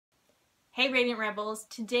Hey Radiant Rebels,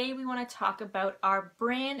 today we want to talk about our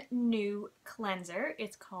brand new cleanser.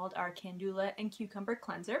 It's called our Calendula and Cucumber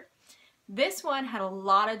Cleanser. This one had a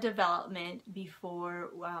lot of development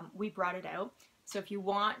before we brought it out. So if you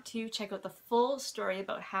want to check out the full story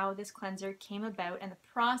about how this cleanser came about and the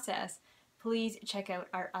process, please check out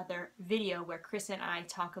our other video where Chris and I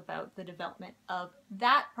talk about the development of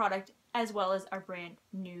that product as well as our brand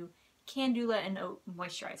new Calendula and Oat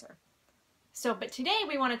Moisturizer. But today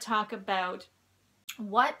we want to talk about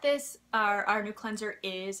what our new cleanser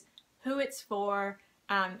is, who it's for,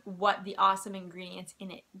 what the awesome ingredients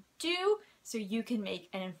in it do, so you can make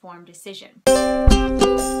an informed decision.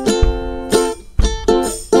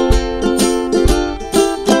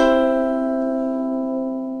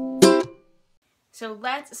 So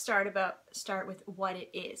let's start with what it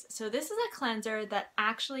is. So this is a cleanser that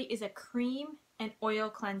actually is a cream and oil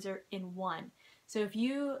cleanser in one. So if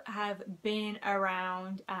you have been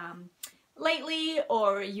around lately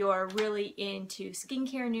or you're really into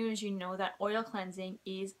skincare news, you know that oil cleansing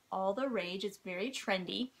is all the rage. It's very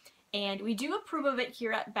trendy, and we do approve of it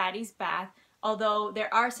here at Battie's Bath, although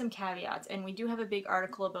there are some caveats, and we do have a big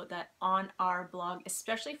article about that on our blog,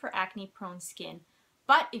 especially for acne-prone skin.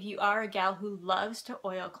 But if you are a gal who loves to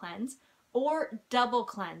oil cleanse or double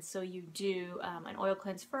cleanse, so you do an oil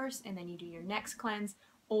cleanse first and then you do your next cleanse,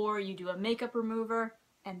 or you do a makeup remover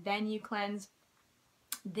and then you cleanse,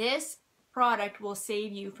 this product will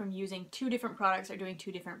save you from using two different products or doing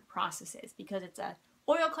two different processes, because it's an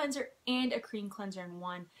oil cleanser and a cream cleanser in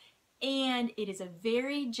one, and it is a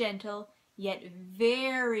very gentle yet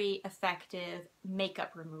very effective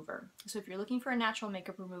makeup remover. So if you're looking for a natural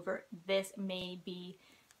makeup remover, this may be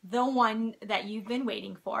the one that you've been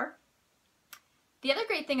waiting for. The other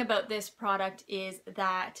great thing about this product is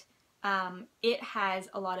that it has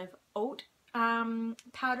a lot of oat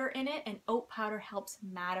powder in it, and oat powder helps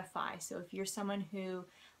mattify. So if you're someone who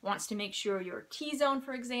wants to make sure your T-zone,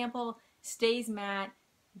 for example, stays matte,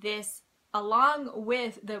 this along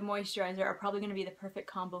with the moisturizer are probably going to be the perfect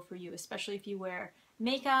combo for you, especially if you wear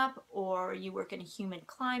makeup or you work in a humid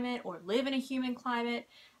climate or live in a humid climate,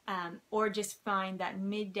 or just find that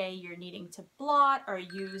midday you're needing to blot or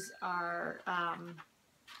use our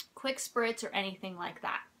quick spritz or anything like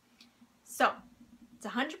that. So it's a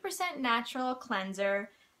 100% natural cleanser,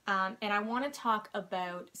 and I want to talk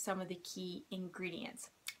about some of the key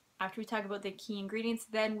ingredients. After we talk about the key ingredients,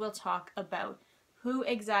 then we'll talk about who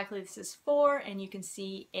exactly this is for, and you can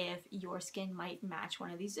see if your skin might match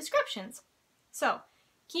one of these descriptions. So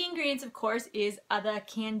key ingredients, of course, is the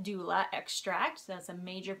Calendula extract. So that's a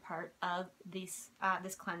major part of this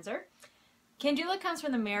cleanser. Calendula comes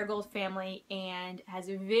from the marigold family and has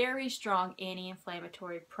very strong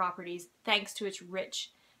anti-inflammatory properties thanks to its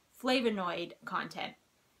rich flavonoid content.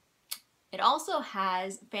 It also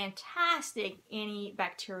has fantastic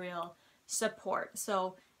antibacterial support.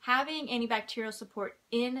 So having antibacterial support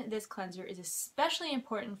in this cleanser is especially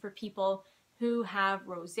important for people who have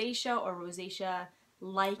rosacea or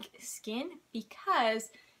rosacea-like skin, because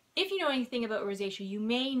if you know anything about rosacea, you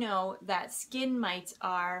may know that skin mites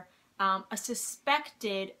are a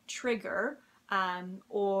suspected trigger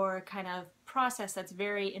or kind of process that's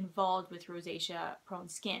very involved with rosacea-prone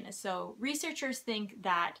skin. So researchers think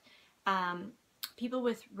that people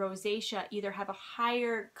with rosacea either have a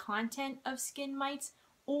higher content of skin mites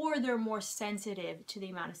or they're more sensitive to the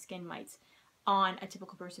amount of skin mites on a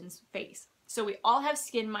typical person's face. So we all have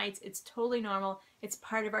skin mites. It's totally normal. It's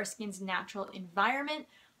part of our skin's natural environment.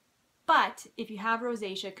 But if you have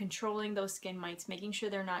rosacea, controlling those skin mites, making sure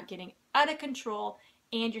they're not getting out of control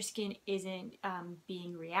and your skin isn't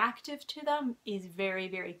being reactive to them, is very,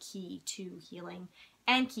 very key to healing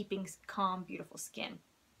and keeping calm, beautiful skin.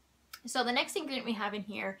 So the next ingredient we have in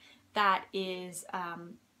here that is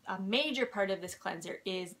a major part of this cleanser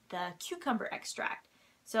is the cucumber extract.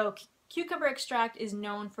 So cucumber extract is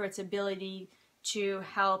known for its ability to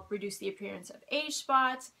help reduce the appearance of age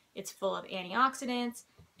spots. It's full of antioxidants.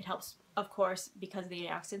 It helps, of course, because the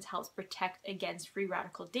antioxidants helps protect against free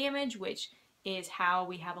radical damage, which is how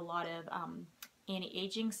we have a lot of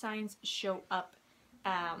anti-aging signs show up,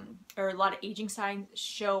 or a lot of aging signs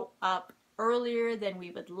show up earlier than we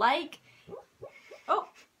would like. Oh,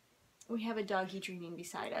 we have a doggy dreaming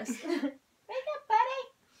beside us. Wake up,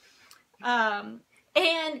 buddy!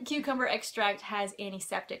 And cucumber extract has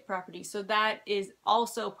antiseptic properties, so that is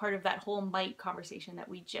also part of that whole mite conversation that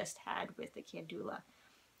we just had with the Calendula.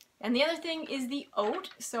 And the other thing is the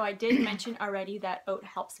oat. So I did mention already that oat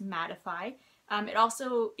helps mattify. It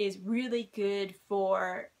also is really good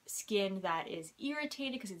for skin that is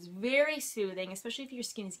irritated because it's very soothing, especially if your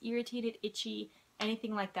skin is irritated, itchy,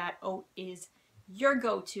 anything like that. Oat is your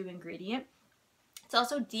go-to ingredient. It's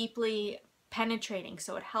also deeply penetrating,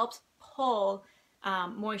 so it helps pull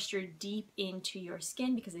moisture deep into your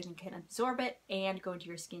skin because it can absorb it and go into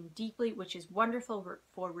your skin deeply, which is wonderful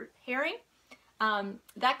for repairing.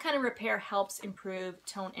 That kind of repair helps improve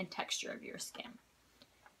tone and texture of your skin.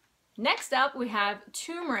 Next up, we have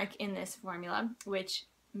turmeric in this formula, which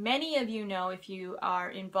many of you know if you are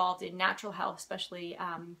involved in natural health, especially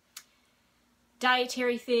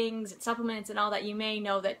dietary things and supplements and all that. You may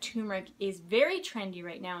know that turmeric is very trendy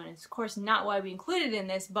right now, and it's of course not why we included it in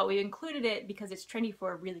this, but we included it because it's trendy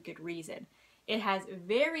for a really good reason. It has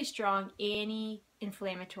very strong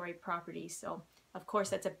anti-inflammatory properties, so of course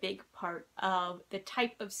that's a big part of the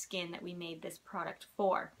type of skin that we made this product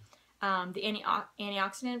for. The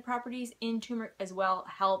antioxidant properties in turmeric as well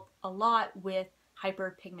help a lot with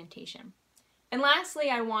hyperpigmentation. And lastly,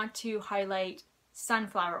 I want to highlight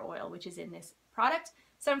sunflower oil, which is in this product.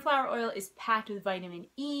 Sunflower oil is packed with vitamin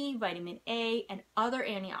E, vitamin A, and other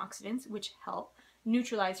antioxidants which help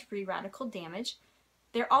neutralize free radical damage.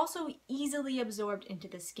 They're also easily absorbed into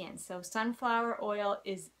the skin. So sunflower oil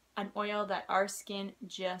is an oil that our skin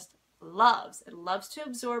just loves. It loves to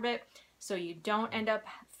absorb it, so you don't end up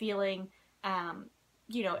feeling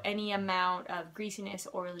you know, any amount of greasiness,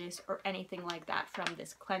 oiliness, or anything like that from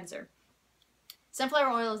this cleanser. Sunflower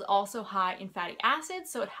oil is also high in fatty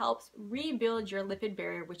acids, so it helps rebuild your lipid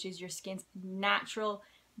barrier, which is your skin's natural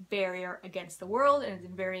barrier against the world, and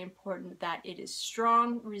it's very important that it is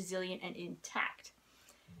strong, resilient, and intact.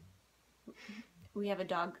 We have a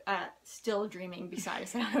dog still dreaming beside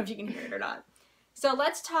us. I don't know if you can hear it or not. So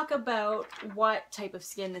let's talk about what type of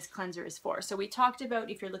skin this cleanser is for. So we talked about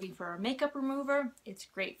if you're looking for a makeup remover, it's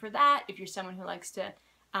great for that. If you're someone who likes to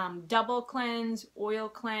double cleanse, oil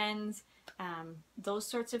cleanse, those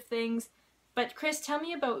sorts of things. But Chris, tell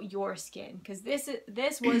me about your skin, because this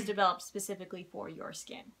was developed specifically for your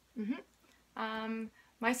skin.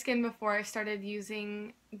 My skin before I started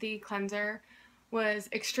using the cleanser was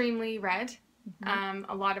extremely red,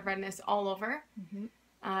 a lot of redness all over,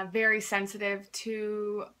 very sensitive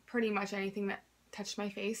to pretty much anything that touched my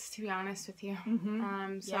face, to be honest with you.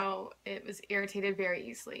 So it was irritated very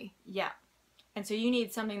easily. Yeah. And so you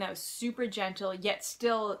need something that was super gentle, yet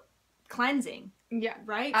still cleansing. Yeah.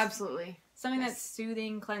 Right? Absolutely. Something that's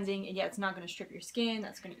soothing, cleansing, and yet it's not going to strip your skin,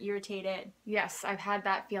 that's going to irritate it. Yes, I've had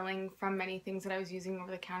that feeling from many things that I was using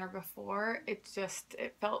over the counter before. It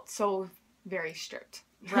felt so very stripped.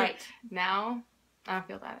 Right. Now, I don't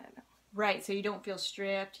feel that at all. Right, so you don't feel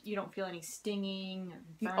stripped, you don't feel any stinging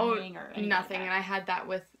or burning or anything. Nothing, like that. And I had that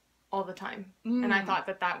with all the time. And I thought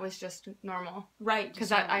that was just normal. Right. Because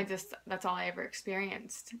that's all I ever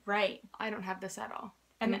experienced. Right. I don't have this at all.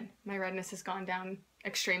 And then my redness has gone down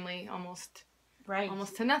extremely, almost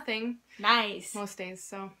to nothing. Nice. Most days,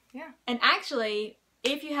 so yeah. And actually,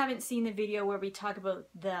 if you haven't seen the video where we talk about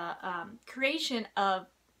the creation of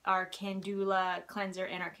our Calendula cleanser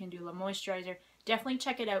and our Calendula moisturizer, definitely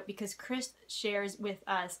check it out, because Chris shares with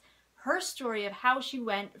us her story of how she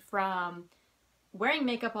went from wearing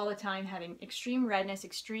makeup all the time, having extreme redness,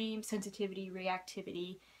 extreme sensitivity,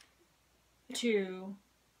 reactivity, to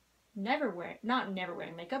not never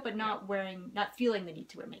wearing makeup, but not feeling the need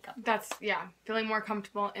to wear makeup. Feeling more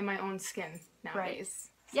comfortable in my own skin nowadays. Right. So.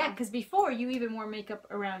 Yeah, because before you even wore makeup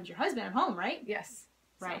around your husband at home, right? Yes.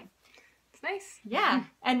 Right. So, it's nice. Yeah.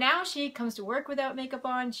 And now she comes to work without makeup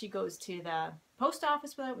on. She goes to the post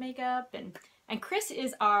office without makeup. And Chris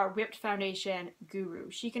is our whipped foundation guru.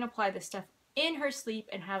 She can apply this stuff in her sleep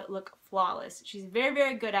and have it look flawless. She's very,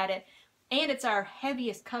 very good at it. And it's our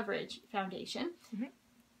heaviest coverage foundation.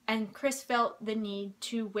 And Chris felt the need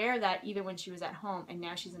to wear that even when she was at home, and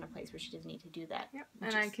now she's in a place where she doesn't need to do that. Yep.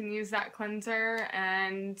 And I can use that cleanser,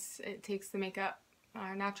 and it takes the makeup,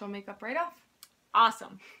 our natural makeup, right off.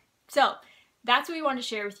 Awesome. So that's what we want to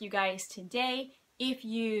share with you guys today. If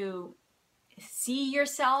you see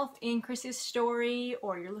yourself in Chris's story,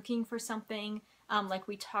 or you're looking for something like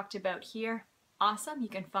we talked about here, awesome. You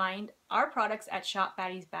can find our products at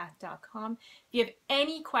shopbattiesbath.com. If you have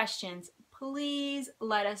any questions, please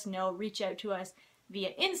let us know. Reach out to us via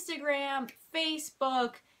Instagram,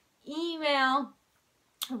 Facebook, email.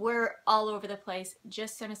 We're all over the place.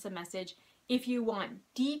 Just send us a message. If you want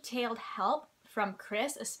detailed help from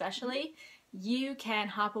Chris especially, you can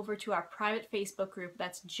hop over to our private Facebook group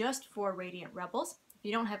that's just for Radiant Rebels. If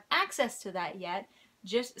you don't have access to that yet,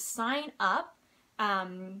 just sign up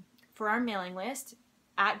for our mailing list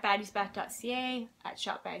at battiesbath.ca, at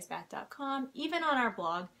shopbattiesbath.com, even on our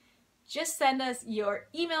blog. Just send us your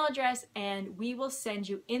email address and we will send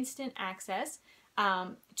you instant access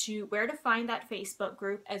to where to find that Facebook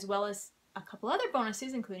group, as well as a couple other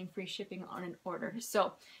bonuses, including free shipping on an order.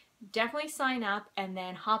 So definitely sign up and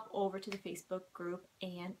then hop over to the Facebook group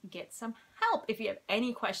and get some help if you have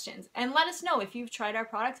any questions. And let us know if you've tried our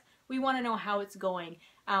products. We want to know how it's going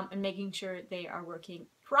and making sure they are working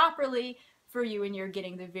properly for you and you're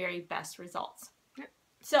getting the very best results.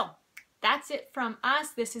 So that's it from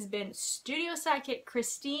us. This has been Studio Sidekick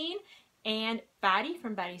Christine and Batty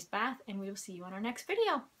from Batty's Bath, and we will see you on our next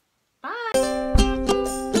video.